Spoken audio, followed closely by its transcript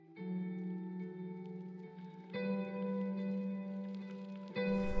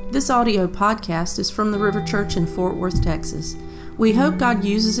This audio podcast is from the River Church in Fort Worth, Texas. We hope God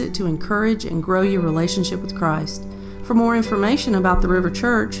uses it to encourage and grow your relationship with Christ. For more information about the River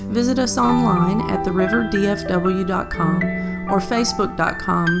Church, visit us online at theriverdfw.com or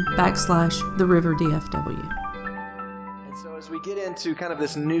facebook.com/theriverdfw. And so as we get into kind of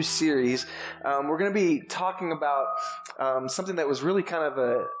this new series, we're going to be talking about something that was really kind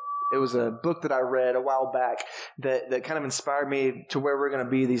of it was a book that I read a while back that kind of inspired me to where we're going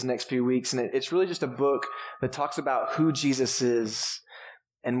to be these next few weeks. And it's really just a book that talks about who Jesus is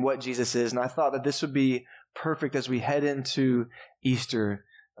and what Jesus is. And I thought that this would be perfect as we head into Easter.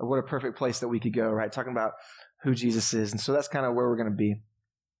 What a perfect place that we could go, right? Talking about who Jesus is. And so that's kind of where we're going to be.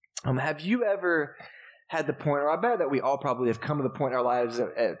 Have you ever had the point, or I bet that we all probably have come to the point in our lives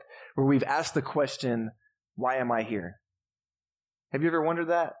where we've asked the question, why am I here? Have you ever wondered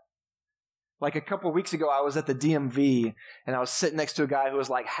that? Like a couple of weeks ago, I was at the DMV and I was sitting next to a guy who was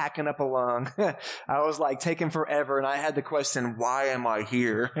like hacking up a lung. I was like taking forever and I had the question, why am I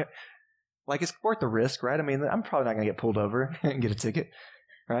here? Like it's worth the risk, right? I mean, I'm probably not going to get pulled over and get a ticket,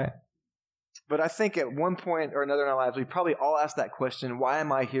 right? But I think at one point or another in our lives, we probably all asked that question, why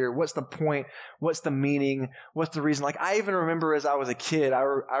am I here? What's the point? What's the meaning? What's the reason? Like I even remember as I was a kid, I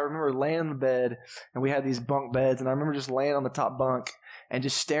remember laying in the bed and we had these bunk beds and I remember just laying on the top bunk and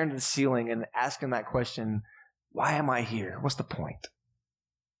just staring to the ceiling and asking that question, why am I here? What's the point?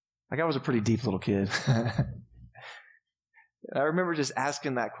 Like I was a pretty deep little kid. I remember just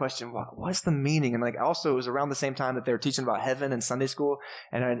asking that question, what's the meaning? And like also it was around the same time that they were teaching about heaven in Sunday school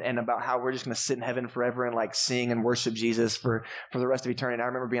and about how we're just going to sit in heaven forever and like sing and worship Jesus for the rest of eternity. And I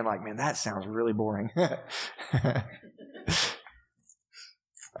remember being like, man, that sounds really boring.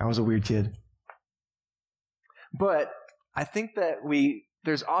 I was a weird kid. But I think that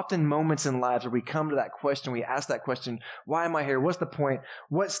there's often moments in lives where we come to that question, we ask that question, why am I here? What's the point?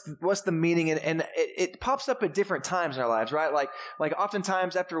 What's the meaning? And it pops up at different times in our lives, right? Like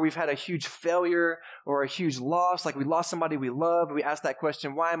oftentimes after we've had a huge failure or a huge loss, like we lost somebody we love, we ask that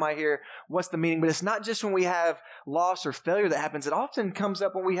question, why am I here? What's the meaning? But it's not just when we have loss or failure that happens. It often comes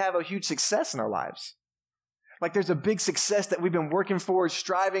up when we have a huge success in our lives. Like there's a big success that we've been working for,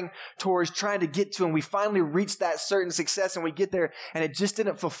 striving towards, trying to get to, and we finally reach that certain success and we get there and it just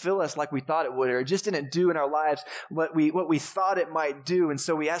didn't fulfill us like we thought it would, or it just didn't do in our lives what we thought it might do. And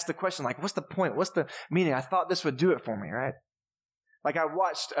so we ask the question, like, what's the point? What's the meaning? I thought this would do it for me, right? Like I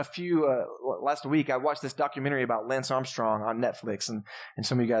watched last week, I watched this documentary about Lance Armstrong on Netflix. And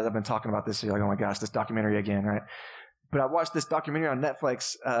some of you guys have been talking about this. So you're like, oh my gosh, this documentary again, right? But I watched this documentary on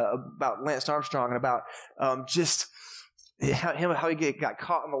Netflix about Lance Armstrong and about just how he got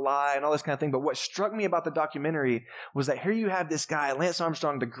caught in the lie and all this kind of thing. But what struck me about the documentary was that here you have this guy, Lance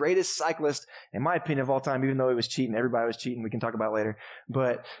Armstrong, the greatest cyclist, in my opinion, of all time, even though he was cheating. Everybody was cheating. We can talk about it later.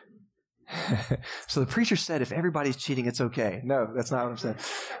 But so the preacher said, if everybody's cheating, it's okay. No, that's not what I'm saying.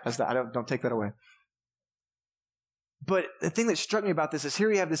 That's not, don't take that away. But the thing that struck me about this is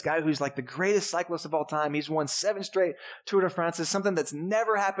here you have this guy who's like the greatest cyclist of all time. He's won 7 straight Tour de France. It's something that's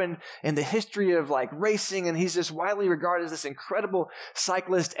never happened in the history of like racing. And he's just widely regarded as this incredible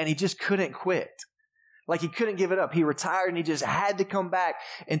cyclist. And he just couldn't quit. Like he couldn't give it up. He retired and he just had to come back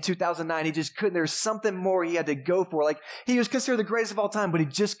in 2009. He just couldn't. There's something more he had to go for. Like he was considered the greatest of all time, but he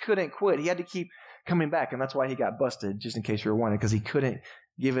just couldn't quit. He had to keep coming back. And that's why he got busted, just in case you were wondering, because he couldn't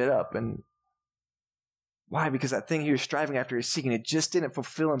give it up. And why? Because that thing he was striving after, he's seeking, it just didn't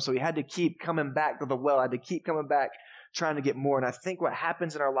fulfill him. So he had to keep coming back to the well, had to keep coming back, trying to get more. And I think what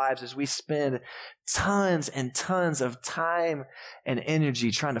happens in our lives is we spend tons and tons of time and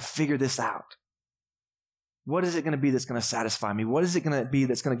energy trying to figure this out. What is it going to be that's going to satisfy me? What is it going to be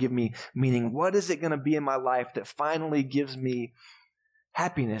that's going to give me meaning? What is it going to be in my life that finally gives me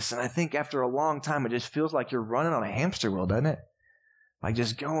happiness? And I think after a long time, it just feels like you're running on a hamster wheel, doesn't it? Like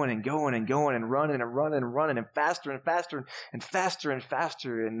just going and going and going and running and running and running and faster and faster and faster and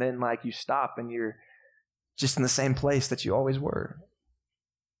faster. And then like you stop and you're just in the same place that you always were.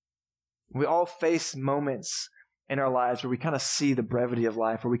 We all face moments in our lives where we kind of see the brevity of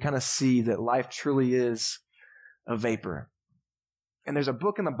life, where we kind of see that life truly is a vapor. And there's a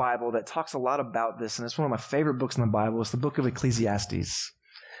book in the Bible that talks a lot about this. And it's one of my favorite books in the Bible. It's the book of Ecclesiastes.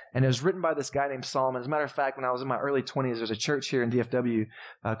 And it was written by this guy named Solomon. As a matter of fact, when I was in my early 20s, there's a church here in DFW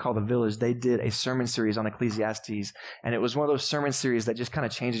called The Village. They did a sermon series on Ecclesiastes. And it was one of those sermon series that just kind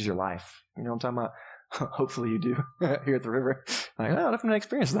of changes your life. You know what I'm talking about? Hopefully you do here at the river. Like, oh, I definitely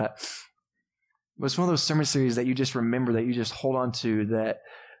experienced that. But it's one of those sermon series that you just remember, that you just hold on to,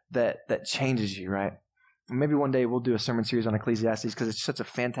 that changes you, right? And maybe one day we'll do a sermon series on Ecclesiastes because it's such a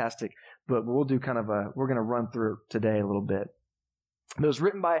fantastic book. But we'll do we're going to run through it today a little bit. It was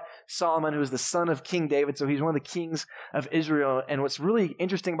written by Solomon, who is the son of King David, so he's one of the kings of Israel. And what's really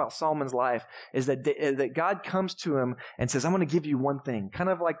interesting about Solomon's life is that God comes to him and says, I'm going to give you one thing, kind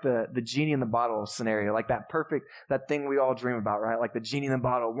of like the genie in the bottle scenario, like that thing we all dream about, right? Like the genie in the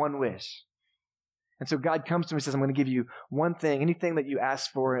bottle, one wish. And so God comes to him and says, I'm going to give you one thing, anything that you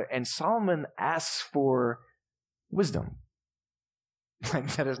ask for. And Solomon asks for wisdom.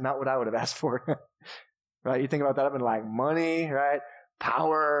 Like, that is not what I would have asked for, right? You think about that, I've been like, money, right?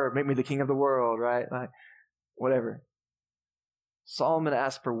 Power, make me the king of the world, right? Like, whatever. Solomon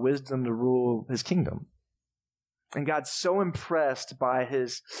asked for wisdom to rule his kingdom. And God's so impressed by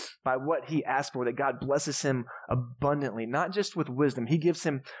what he asked for that God blesses him abundantly, not just with wisdom. He gives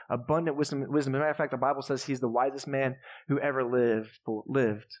him abundant wisdom. As a matter of fact, the Bible says he's the wisest man who ever lived.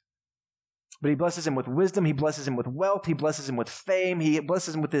 But he blesses him with wisdom. He blesses him with wealth. He blesses him with fame. He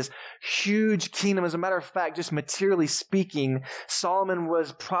blesses him with this huge kingdom. As a matter of fact, just materially speaking, Solomon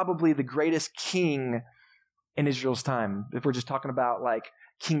was probably the greatest king in Israel's time. If we're just talking about like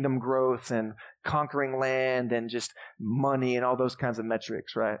kingdom growth and conquering land and just money and all those kinds of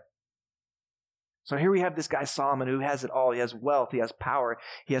metrics, right? So here we have this guy Solomon who has it all. He has wealth. He has power.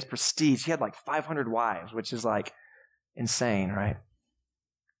 He has prestige. He had like 500 wives, which is like insane, right?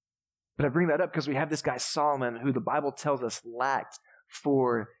 But I bring that up because we have this guy Solomon who the Bible tells us lacked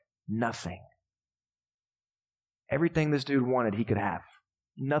for nothing. Everything this dude wanted, he could have.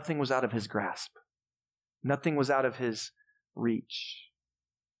 Nothing was out of his grasp. Nothing was out of his reach.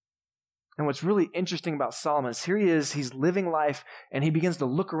 And what's really interesting about Solomon is here he is, he's living life, and he begins to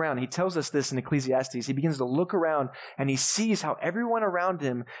look around. He tells us this in Ecclesiastes. He begins to look around, and he sees how everyone around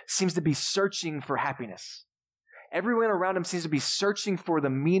him seems to be searching for happiness. Everyone around him seems to be searching for the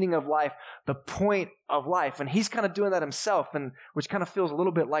meaning of life, the point of life. And he's kind of doing that himself, and which kind of feels a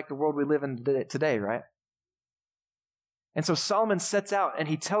little bit like the world we live in today, right? And so Solomon sets out, and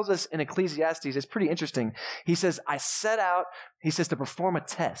he tells us in Ecclesiastes, it's pretty interesting. He says, I set out, he says, to perform a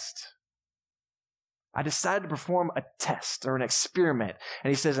test. I decided to perform a test or an experiment.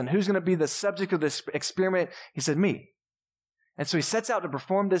 And he says, and who's going to be the subject of this experiment? He said, me. And so he sets out to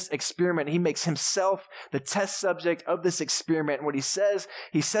perform this experiment. He makes himself the test subject of this experiment. And what he says,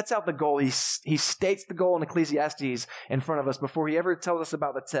 he sets out the goal. He states the goal in Ecclesiastes in front of us before he ever tells us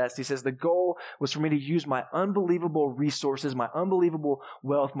about the test. He says, the goal was for me to use my unbelievable resources, my unbelievable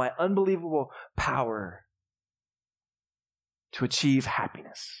wealth, my unbelievable power to achieve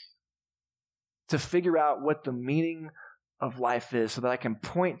happiness, to figure out what the meaning of life is so that I can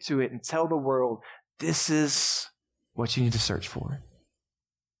point to it and tell the world, this is what you need to search for.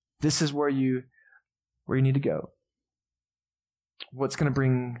 This is where you need to go. What's going to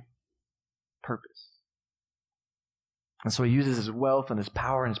bring purpose. And so he uses his wealth and his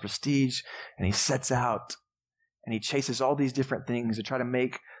power and his prestige, and he sets out and he chases all these different things to try to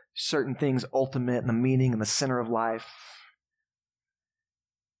make certain things ultimate and the meaning and the center of life.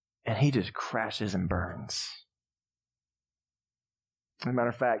 And he just crashes and burns. As a matter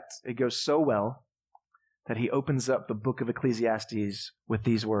of fact, it goes so well that he opens up the book of Ecclesiastes with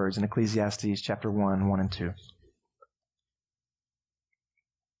these words in Ecclesiastes chapter 1 and 2.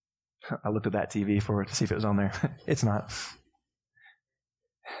 I looked at that TV to see if it was on there. It's not.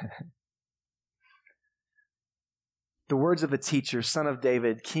 The words of a teacher, son of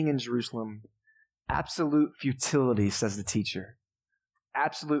David, king in Jerusalem. Absolute futility, says the teacher.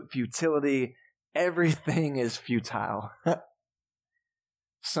 Absolute futility. Everything is futile.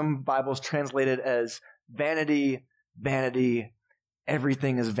 Some Bibles translate it as vanity, vanity,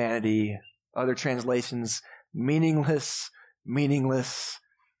 everything is vanity. Other translations, meaningless, meaningless.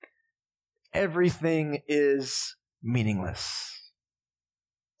 Everything is meaningless.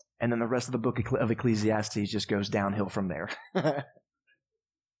 And then the rest of the book of Ecclesiastes just goes downhill from there.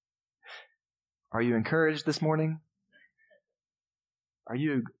 Are you encouraged this morning? Are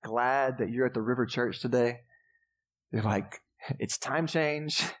you glad that you're at the River Church today? You're like, it's time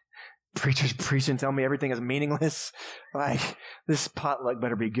change. Preachers preach and tell me everything is meaningless. Like, this potluck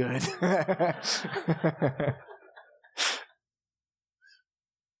better be good.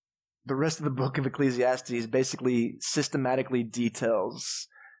 The rest of the book of Ecclesiastes basically systematically details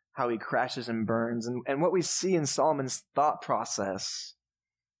how he crashes and burns. And what we see in Solomon's thought process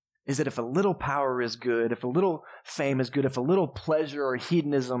is that if a little power is good, if a little fame is good, if a little pleasure or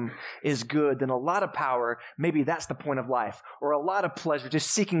hedonism is good, then a lot of power, maybe that's the point of life. Or a lot of pleasure,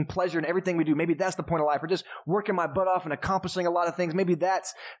 just seeking pleasure in everything we do, maybe that's the point of life. Or just working my butt off and accomplishing a lot of things, maybe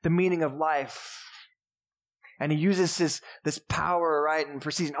that's the meaning of life. And he uses this power, right, and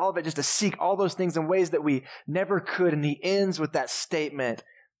prestige and all of it just to seek all those things in ways that we never could. And he ends with that statement,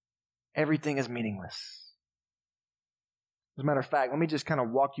 everything is meaningless. As a matter of fact, let me just kind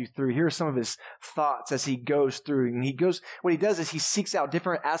of walk you through. Here are some of his thoughts as he goes through. And what he does is he seeks out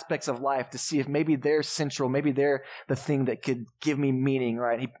different aspects of life to see if maybe they're central, maybe they're the thing that could give me meaning,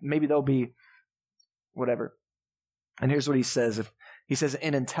 right? Maybe they'll be whatever. And here's what he says. He says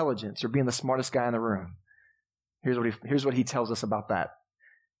in intelligence, or being the smartest guy in the room. Here's what he tells us about that.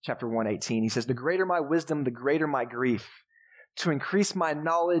 Chapter 1:18. He says, the greater my wisdom, the greater my grief. To increase my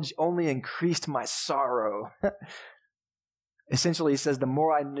knowledge only increased my sorrow. Essentially, he says, the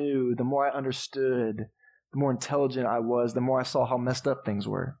more I knew, the more I understood, the more intelligent I was, the more I saw how messed up things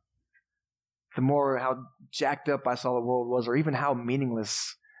were. The more how jacked up I saw the world was, or even how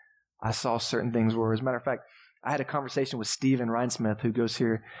meaningless I saw certain things were. As a matter of fact, I had a conversation with Stephen Rinesmith, who goes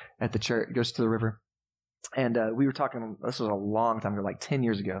here at the church, goes to the river. And we were talking, this was a long time ago, like 10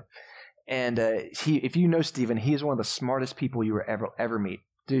 years ago. And if you know Stephen, he is one of the smartest people you will ever meet.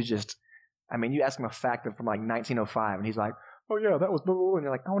 Dude, you ask him a fact from like 1905, and he's like, oh yeah, that was boo, and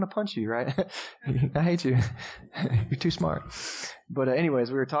you're like, I want to punch you, right? I hate you. You're too smart. But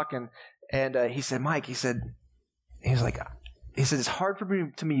anyways, we were talking, and he said, Mike, he said, it's hard for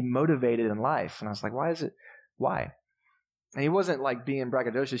me to be motivated in life. And I was like, why is it? Why? And he wasn't like being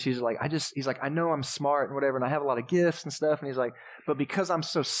braggadocious. He's like, I know I'm smart and whatever, and I have a lot of gifts and stuff. And he's like, but because I'm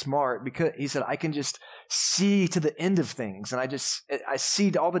so smart, because he said, I can just see to the end of things. And I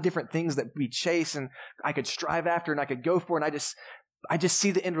see all the different things that we chase and I could strive after and I could go for. And I just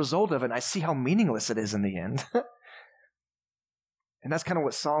see the end result of it. And I see how meaningless it is in the end. And that's kind of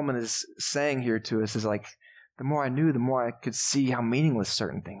what Solomon is saying here to us, is like, the more I knew, the more I could see how meaningless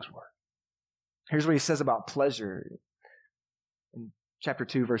certain things were. Here's what he says about pleasure. In chapter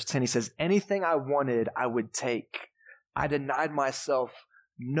 2, verse 10, he says, anything I wanted, I would take. I denied myself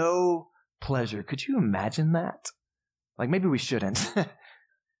no pleasure. Could you imagine that? Like, maybe we shouldn't.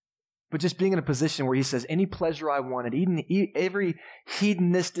 But just being in a position where he says, any pleasure I wanted, even every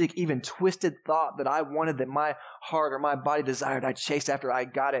hedonistic, even twisted thought that I wanted, that my heart or my body desired, I chased after, I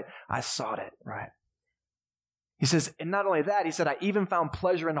got it, I sought it, right? He says, and not only that, he said, I even found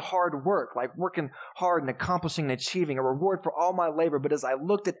pleasure in hard work, like working hard and accomplishing and achieving a reward for all my labor. But as I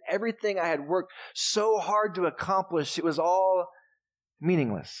looked at everything I had worked so hard to accomplish, it was all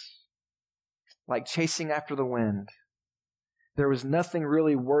meaningless, like chasing after the wind. There was nothing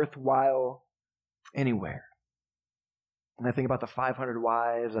really worthwhile anywhere. And I think about the 500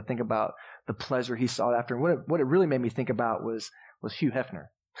 wives. I think about the pleasure he sought after. And what it really made me think about was Hugh Hefner.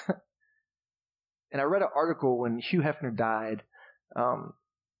 And I read an article when Hugh Hefner died, and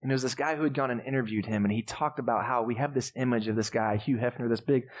there was this guy who had gone and interviewed him, and he talked about how we have this image of this guy, Hugh Hefner, this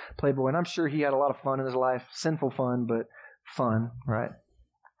big playboy, and I'm sure he had a lot of fun in his life, sinful fun, but fun, right?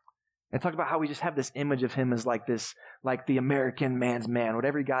 And talked about how we just have this image of him as like the American man's man, what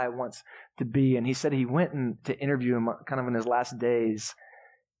every guy wants to be. And he said he went to interview him kind of in his last days,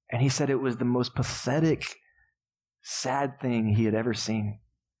 and he said it was the most pathetic, sad thing he had ever seen.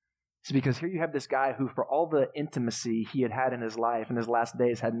 It's because here you have this guy who, for all the intimacy he had in his life, in his last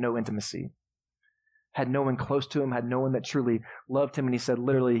days, had no intimacy. Had no one close to him, had no one that truly loved him. And he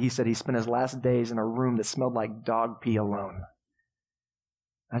said he spent his last days in a room that smelled like dog pee alone.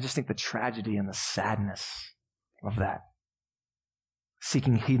 I just think the tragedy and the sadness of that.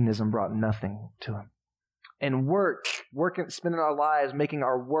 Seeking hedonism brought nothing to him. And spending our lives making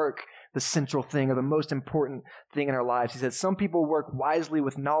our work the central thing, or the most important thing in our lives. He said, some people work wisely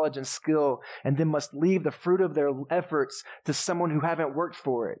with knowledge and skill and then must leave the fruit of their efforts to someone who haven't worked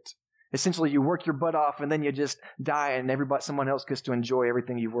for it. Essentially, you work your butt off and then you just die and someone else gets to enjoy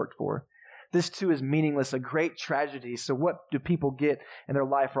everything you've worked for. This too is meaningless, a great tragedy. So what do people get in their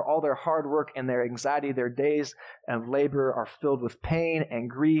life for all their hard work and their anxiety? Their days of labor are filled with pain and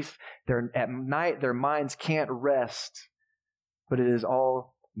grief. At night, their minds can't rest, but it is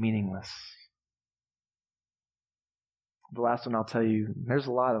all meaningless. The last one I'll tell you, there's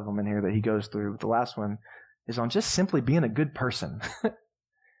a lot of them in here that he goes through. The last one is on just simply being a good person.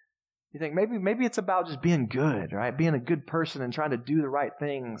 You think maybe it's about just being good, right? Being a good person and trying to do the right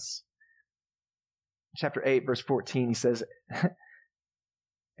things. Chapter 8, verse 14, he says,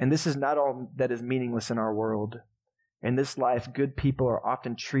 and this is not all that is meaningless in our world. In this life, good people are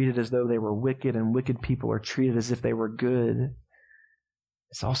often treated as though they were wicked, and wicked people are treated as if they were good.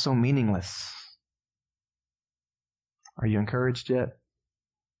 It's also meaningless. Are you encouraged yet?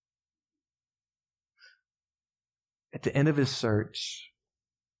 At the end of his search,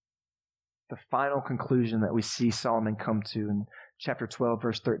 the final conclusion that we see Solomon come to in chapter 12,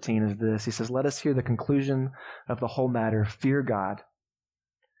 verse 13 is this. He says, let us hear the conclusion of the whole matter. Fear God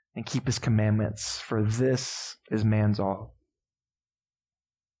and keep his commandments, for this is man's all.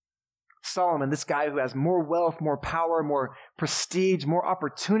 Solomon, this guy who has more wealth, more power, more prestige, more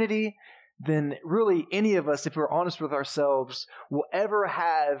opportunity than really any of us, if we're honest with ourselves, will ever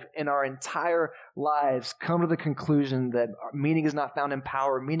have in our entire lives, come to the conclusion that meaning is not found in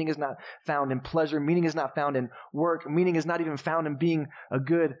power, meaning is not found in pleasure, meaning is not found in work, meaning is not even found in being a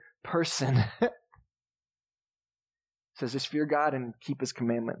good person. It says, just fear God and keep his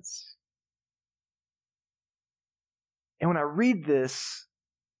commandments. And when I read this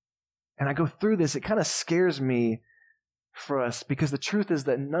and I go through this, it kind of scares me for us, because the truth is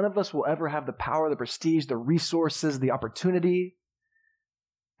that none of us will ever have the power, the prestige, the resources, the opportunity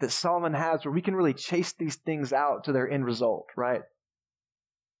that Solomon has, where we can really chase these things out to their end result, right?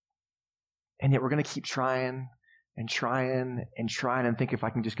 And yet we're going to keep trying and trying and trying and think, if I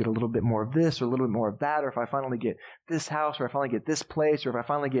can just get a little bit more of this or a little bit more of that, or if I finally get this house, or I finally get this place, or if I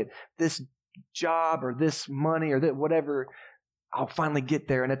finally get this job or this money or that whatever, I'll finally get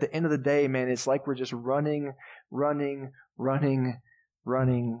there. And at the end of the day, man, it's like we're just running.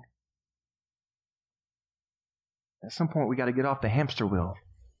 At some point, we got to get off the hamster wheel.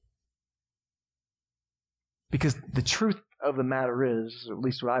 Because the truth of the matter is, at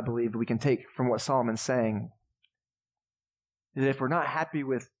least what I believe we can take from what Solomon's saying, is that if we're not happy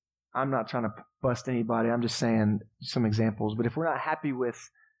with, I'm not trying to bust anybody, I'm just saying some examples, but if we're not happy with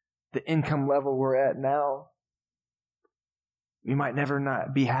the income level we're at now, we might never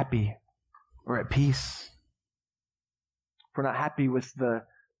not be happy or at peace. If we're not happy with the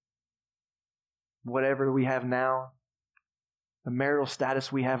whatever we have now, the marital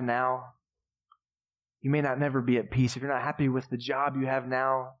status we have now, you may not never be at peace. If you're not happy with the job you have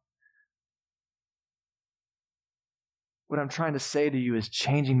now, what I'm trying to say to you is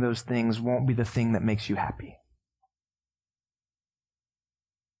changing those things won't be the thing that makes you happy.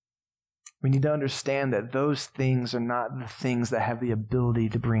 We need to understand that those things are not the things that have the ability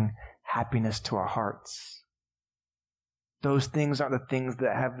to bring happiness to our hearts. Those things aren't the things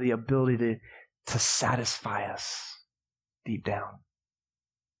that have the ability to satisfy us deep down.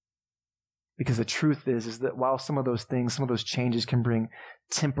 Because the truth is that while some of those things, some of those changes can bring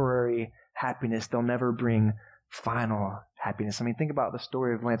temporary happiness, they'll never bring final happiness. I mean, think about the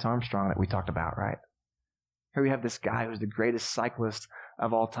story of Lance Armstrong that we talked about, right? Here we have this guy who's the greatest cyclist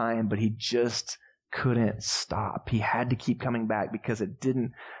of all time, but he just couldn't stop. He had to keep coming back because it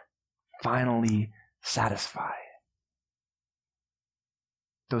didn't finally satisfy.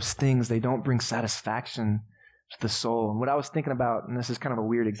 Those things, they don't bring satisfaction to the soul. And what I was thinking about, and this is kind of a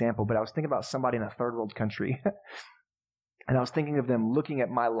weird example, but I was thinking about somebody in a third world country. And I was thinking of them looking at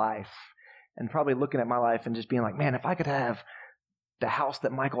my life and probably looking at my life and just being like, man, if I could have the house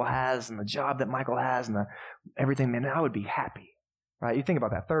that Michael has and the job that Michael has and everything, man, I would be happy, right? You think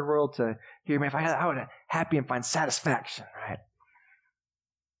about that third world to here, man, if I would be happy and find satisfaction, right?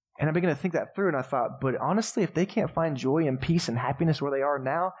 And I began to think that through, and I thought, but honestly, if they can't find joy and peace and happiness where they are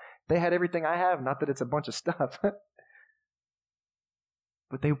now, they had everything I have, not that it's a bunch of stuff, but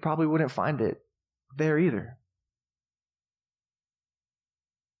they probably wouldn't find it there either.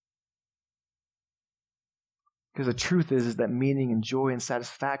 Because the truth is that meaning and joy and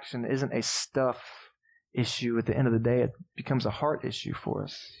satisfaction isn't a stuff issue. At the end of the day, it becomes a heart issue for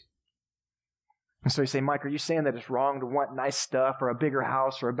us. And so you say, Mike, are you saying that it's wrong to want nice stuff or a bigger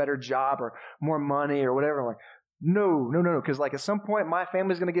house or a better job or more money or whatever? I'm like, no. Because like at some point, my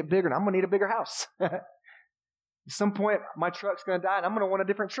family's going to get bigger and I'm going to need a bigger house. At some point, my truck's going to die and I'm going to want a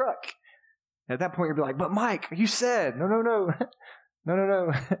different truck. And at that point, you'll be like, but Mike, you said, no.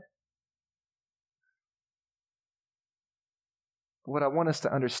 What I want us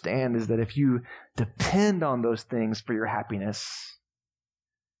to understand is that if you depend on those things for your happiness,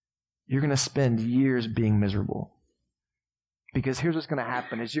 you're going to spend years being miserable. Because here's what's going to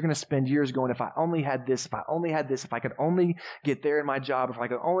happen is you're going to spend years going, if I only had this, if I only had this, if I could only get there in my job, if I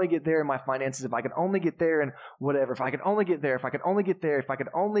could only get there in my finances, if I could only get there in whatever, if I could only get there, if I could only get there, if I could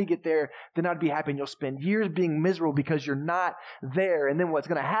only get there, then I'd be happy. And you'll spend years being miserable because you're not there. And then what's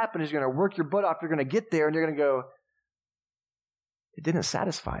going to happen is you're going to work your butt off. You're going to get there and you're going to go, it didn't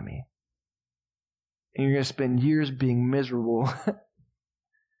satisfy me. And you're going to spend years being miserable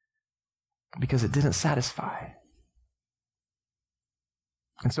because it didn't satisfy.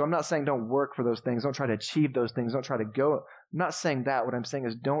 And so I'm not saying don't work for those things. Don't try to achieve those things. Don't try to go. I'm not saying that. What I'm saying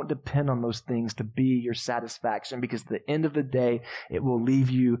is don't depend on those things to be your satisfaction, because at the end of the day, it will leave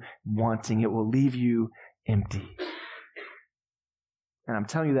you wanting. It will leave you empty. And I'm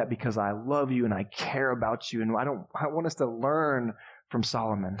telling you that because I love you and I care about you. And I want us to learn from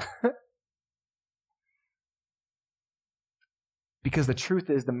Solomon. Because the truth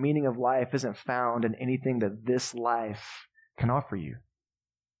is, the meaning of life isn't found in anything that this life can offer you.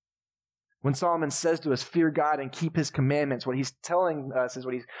 When Solomon says to us, fear God and keep his commandments, what he's telling us is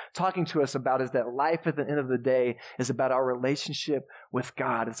what he's talking to us about is that life at the end of the day is about our relationship with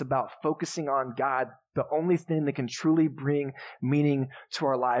God. It's about focusing on God, the only thing that can truly bring meaning to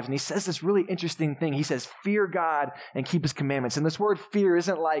our lives. And he says this really interesting thing. He says, fear God and keep his commandments. And this word fear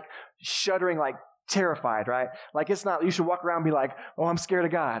isn't like shuddering, like terrified, right? Like it's not, you should walk around and be like, oh, I'm scared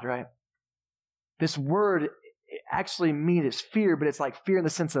of God, right? This word actually means fear, but it's like fear in the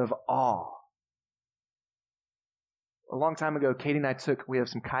sense of awe. A long time ago, Katie and we have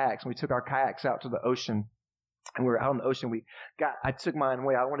some kayaks, and we took our kayaks out to the ocean. And we were out on the ocean. I took mine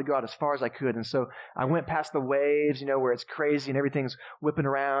way. I wanted to go out as far as I could. And so I went past the waves, where it's crazy and everything's whipping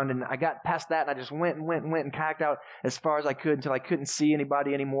around. And I got past that, and I just went and kayaked out as far as I could until I couldn't see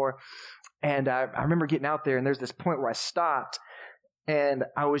anybody anymore. And I remember getting out there, and there's this point where I stopped, and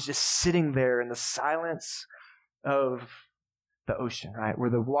I was just sitting there in the silence of the ocean, right? Where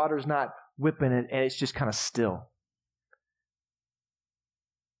the water's not whipping and it's just kind of still.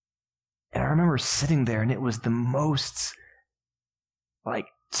 And I remember sitting there, and it was the most,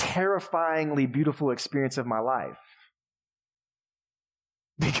 terrifyingly beautiful experience of my life.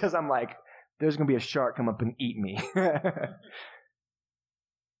 Because I'm like, there's going to be a shark come up and eat me.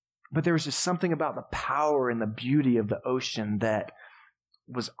 But there was just something about the power and the beauty of the ocean that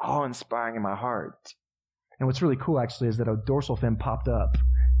was awe-inspiring in my heart. And what's really cool, actually, is that a dorsal fin popped up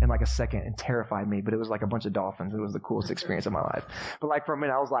in like a second and terrified me, but it was like a bunch of dolphins. It was the coolest experience of my life. But for a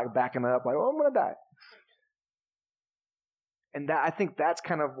minute, I was like backing up, like, oh, I'm going to die. And I think that's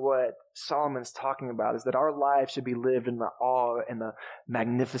kind of what Solomon's talking about, is that our lives should be lived in the awe and the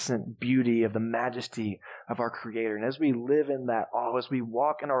magnificent beauty of the majesty of our Creator. And as we live in that awe, as we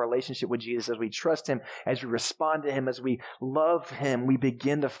walk in our relationship with Jesus, as we trust Him, as we respond to Him, as we love Him, we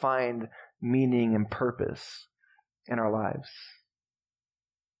begin to find meaning and purpose in our lives.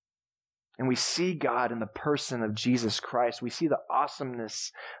 And we see God in the person of Jesus Christ. We see the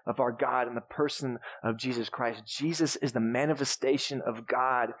awesomeness of our God in the person of Jesus Christ. Jesus is the manifestation of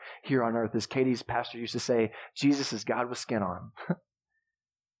God here on earth. As Katie's pastor used to say, Jesus is God with skin on.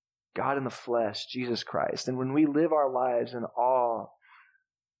 God in the flesh, Jesus Christ. And when we live our lives in awe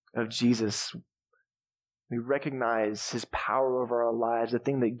of Jesus, we recognize His power over our lives, the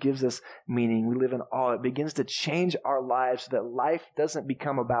thing that gives us meaning. We live in awe. It begins to change our lives so that life doesn't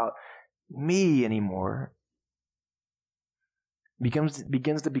become about me anymore. Begins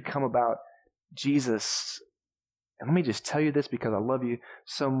to become about Jesus. And let me just tell you this, because I love you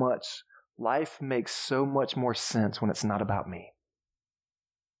so much. Life makes so much more sense when it's not about me.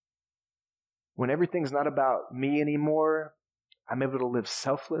 When everything's not about me anymore, I'm able to live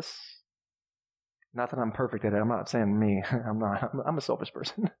selfless. Not that I'm perfect at it. I'm not saying me. I'm not. I'm a selfish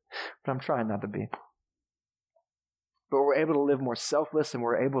person. But I'm trying not to be. But we're able to live more selfless, and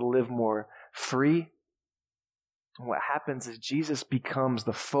we're able to live more free. And what happens is Jesus becomes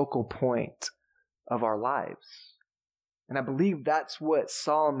the focal point of our lives. And I believe that's what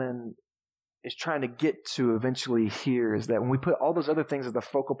Solomon is trying to get to eventually here, is that when we put all those other things as the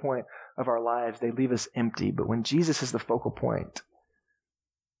focal point of our lives, they leave us empty. But when Jesus is the focal point,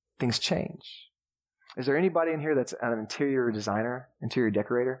 things change. Is there anybody in here that's an interior designer, interior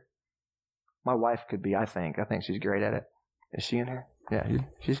decorator? My wife could be, I think. I think she's great at it. Is she in here? Yeah,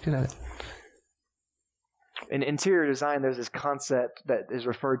 she's good at it. In interior design, there's this concept that is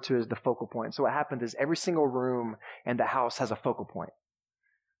referred to as the focal point. So what happens is every single room in the house has a focal point.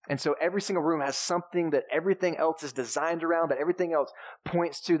 And so every single room has something that everything else is designed around, that everything else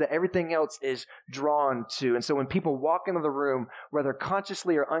points to, that everything else is drawn to. And so when people walk into the room, whether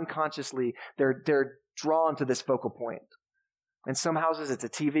consciously or unconsciously, they're drawn to this focal point. In some houses, it's a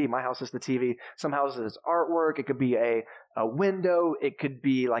TV. My house is the TV. Some houses, it's artwork. It could be a window. It could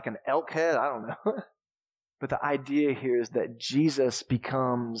be like an elk head. I don't know. But the idea here is that Jesus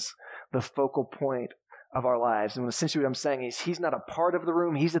becomes the focal point of our lives. And essentially what I'm saying is He's not a part of the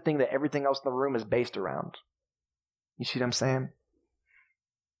room. He's the thing that everything else in the room is based around. You see what I'm saying?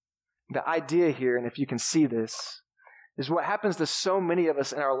 The idea here, and if you can see this, is what happens to so many of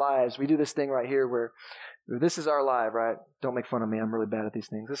us in our lives. We do this thing right here where this is our life, right? Don't make fun of me. I'm really bad at these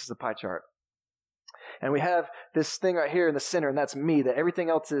things. This is a pie chart. And we have this thing right here in the center, and that's me, that everything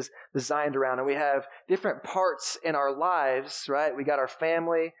else is designed around. And we have different parts in our lives, right? We got our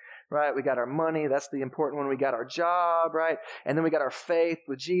family, right? We got our money. That's the important one. We got our job, right? And then we got our faith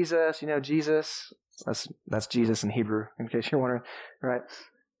with Jesus. You know, Jesus. That's Jesus in Hebrew, in case you're wondering, right?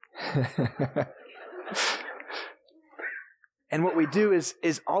 And what we do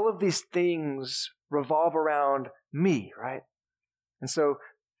is all of these things revolve around me, right? And so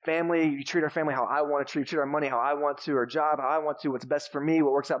family, you treat our family how I want to treat, you treat our money how I want to, our job how I want to, what's best for me,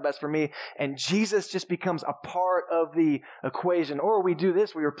 what works out best for me. And Jesus just becomes a part of the equation. Or we do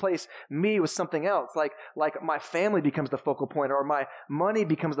this, we replace me with something else. Like my family becomes the focal point, or my money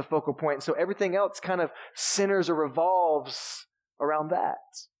becomes the focal point. And so everything else kind of centers or revolves around that.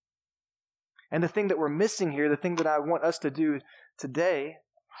 And the thing that we're missing here, the thing that I want us to do today,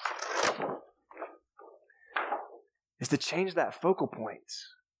 is to change that focal point.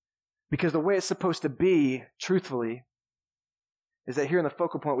 Because the way it's supposed to be, truthfully, is that here in the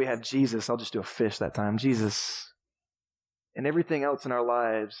focal point we have Jesus. I'll just do a fish that time. Jesus. And everything else in our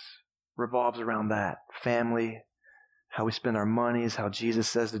lives revolves around that. Family, how we spend our money is how Jesus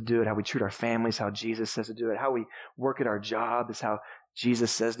says to do it. How we treat our families, how Jesus says to do it. How we work at our job is how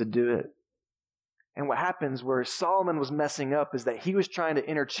Jesus says to do it. And what happens where Solomon was messing up is that he was trying to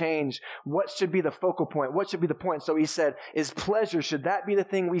interchange what should be the focal point, what should be the point. So he said, is pleasure, should that be the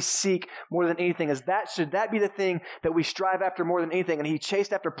thing we seek more than anything? Should that be the thing that we strive after more than anything? And he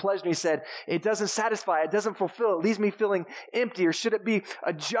chased after pleasure and he said, it doesn't satisfy, it doesn't fulfill, it leaves me feeling empty. Or should it be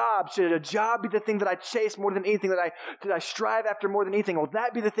a job? Should a job be the thing that I chase more than anything, that I strive after more than anything? Will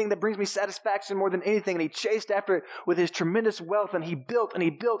that be the thing that brings me satisfaction more than anything? And he chased after it with his tremendous wealth, and he built and he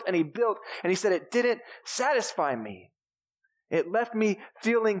built and he built, and he said it didn't satisfy me. It left me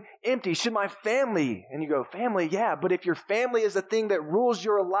feeling empty. Should my family, and you go, family, yeah, but if your family is the thing that rules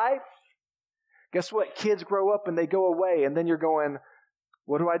your life, guess what? Kids grow up and they go away, and then you're going,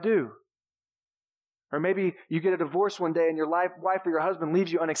 what do I do? Or maybe you get a divorce one day and your wife or your husband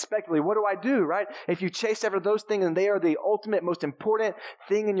leaves you unexpectedly. What do I do, right? If you chase after those things and they are the ultimate, most important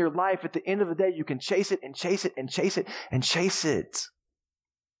thing in your life, at the end of the day, you can chase it and chase it and chase it and chase it.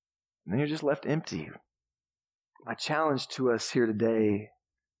 And then you're just left empty. My challenge to us here today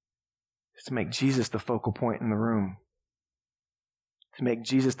is to make Jesus the focal point in the room. To make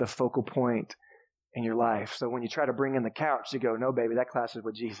Jesus the focal point in your life. So when you try to bring in the couch, you go, no, baby, that clashes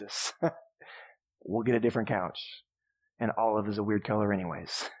with Jesus. We'll get a different couch. And olive is a weird color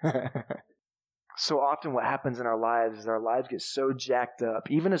anyways. So often what happens in our lives is our lives get so jacked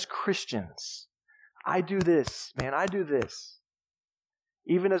up. Even as Christians, I do this, man, I do this.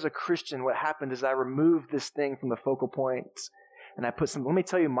 Even as a Christian, what happened is I removed this thing from the focal point, and I put some. Let me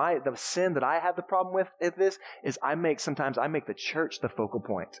tell you, the sin that I have the problem with this is sometimes I make the church the focal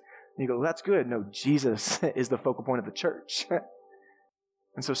point. And you go, well, that's good. No, Jesus is the focal point of the church.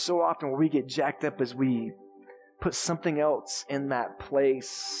 And so often when we get jacked up is we put something else in that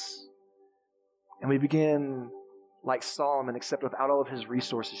place, and we begin like Solomon, except without all of his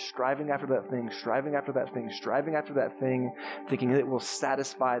resources, striving after that thing, striving after that thing, striving after that thing, thinking that it will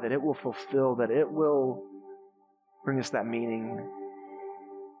satisfy, that it will fulfill, that it will bring us that meaning.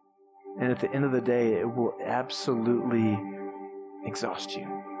 And at the end of the day, it will absolutely exhaust you.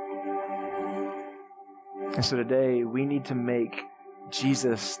 And so today, we need to make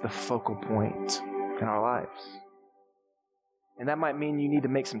Jesus the focal point in our lives. And that might mean you need to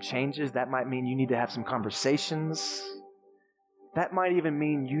make some changes. That might mean you need to have some conversations. That might even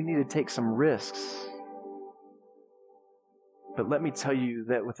mean you need to take some risks. But let me tell you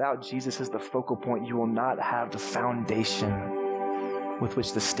that without Jesus as the focal point, you will not have the foundation with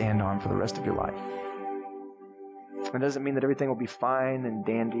which to stand on for the rest of your life. It doesn't mean that everything will be fine and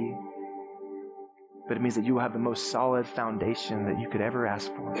dandy, but it means that you will have the most solid foundation that you could ever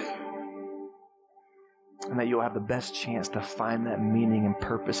ask for. And that you'll have the best chance to find that meaning and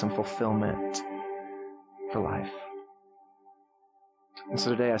purpose and fulfillment for life. And so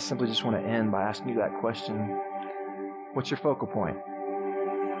today I simply just want to end by asking you that question. What's your focal point?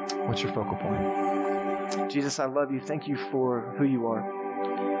 What's your focal point? Jesus, I love you. Thank you for who you are.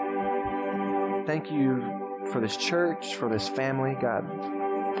 Thank you for this church, for this family, God.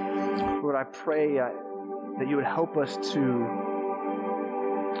 Lord, I pray that you would help us to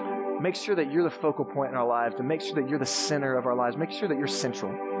make sure that you're the focal point in our lives, to make sure that you're the center of our lives, make sure that you're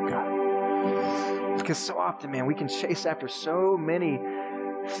central, God. Because so often, man, we can chase after so many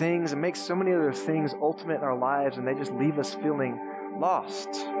things and make so many other things ultimate in our lives, and they just leave us feeling lost.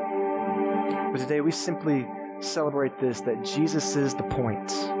 But today we simply celebrate this, that Jesus is the point.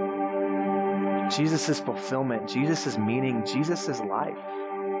 Jesus is fulfillment. Jesus is meaning. Jesus is life.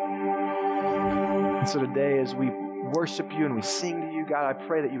 And so today, as we worship you and we sing to you, God, I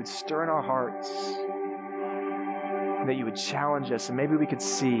pray that you would stir in our hearts, that you would challenge us, and maybe we could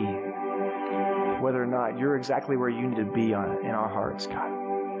see whether or not you're exactly where you need to be in our hearts, God.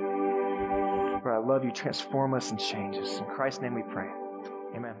 Lord, I love you. Transform us and change us. In Christ's name we pray.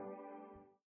 Amen.